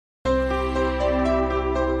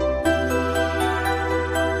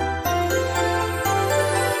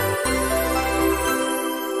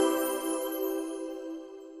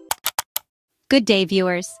Good day,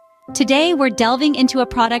 viewers. Today we're delving into a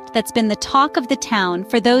product that's been the talk of the town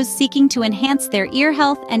for those seeking to enhance their ear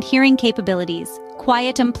health and hearing capabilities,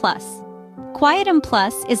 Quietum Plus. Quietum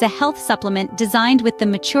Plus is a health supplement designed with the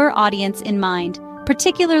mature audience in mind,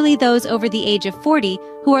 particularly those over the age of 40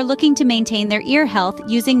 who are looking to maintain their ear health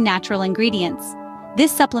using natural ingredients.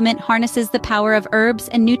 This supplement harnesses the power of herbs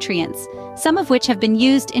and nutrients, some of which have been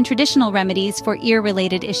used in traditional remedies for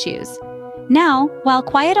ear-related issues. Now, while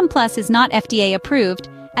Quietum Plus is not FDA approved,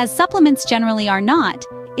 as supplements generally are not,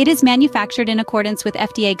 it is manufactured in accordance with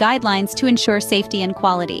FDA guidelines to ensure safety and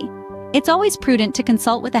quality. It's always prudent to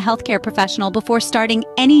consult with a healthcare professional before starting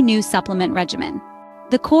any new supplement regimen.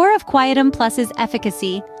 The core of Quietum Plus's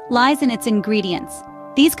efficacy lies in its ingredients.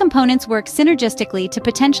 These components work synergistically to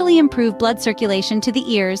potentially improve blood circulation to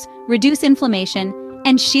the ears, reduce inflammation,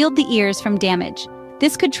 and shield the ears from damage.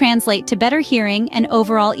 This could translate to better hearing and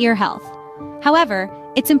overall ear health. However,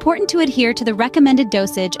 it's important to adhere to the recommended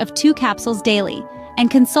dosage of 2 capsules daily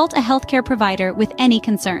and consult a healthcare provider with any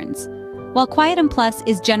concerns. While Quietum Plus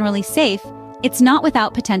is generally safe, it's not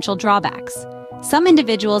without potential drawbacks. Some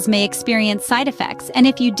individuals may experience side effects, and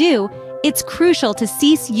if you do, it's crucial to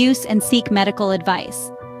cease use and seek medical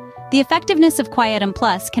advice. The effectiveness of Quietum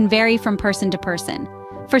Plus can vary from person to person.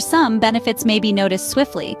 For some, benefits may be noticed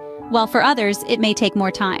swiftly, while for others, it may take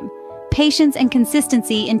more time. Patience and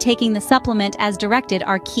consistency in taking the supplement as directed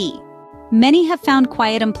are key. Many have found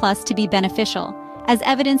Quietum Plus to be beneficial, as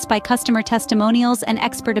evidenced by customer testimonials and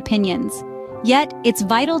expert opinions. Yet, it's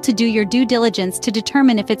vital to do your due diligence to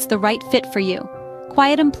determine if it's the right fit for you.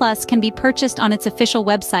 Quietum Plus can be purchased on its official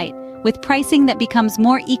website, with pricing that becomes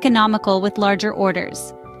more economical with larger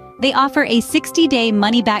orders. They offer a 60-day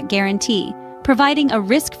money-back guarantee, providing a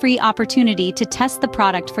risk-free opportunity to test the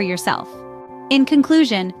product for yourself. In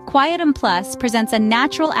conclusion, Quietum Plus presents a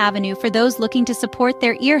natural avenue for those looking to support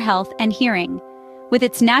their ear health and hearing. With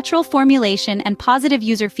its natural formulation and positive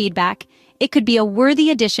user feedback, it could be a worthy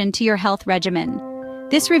addition to your health regimen.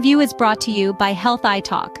 This review is brought to you by Health I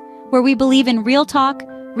Talk, where we believe in real talk,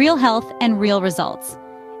 real health, and real results.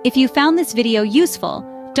 If you found this video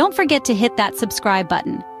useful, don't forget to hit that subscribe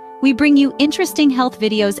button. We bring you interesting health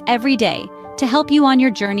videos every day to help you on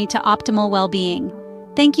your journey to optimal well-being.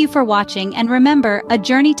 Thank you for watching, and remember, a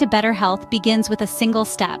journey to better health begins with a single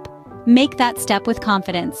step. Make that step with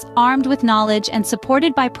confidence, armed with knowledge and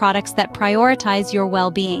supported by products that prioritize your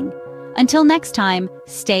well-being. Until next time,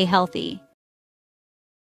 stay healthy.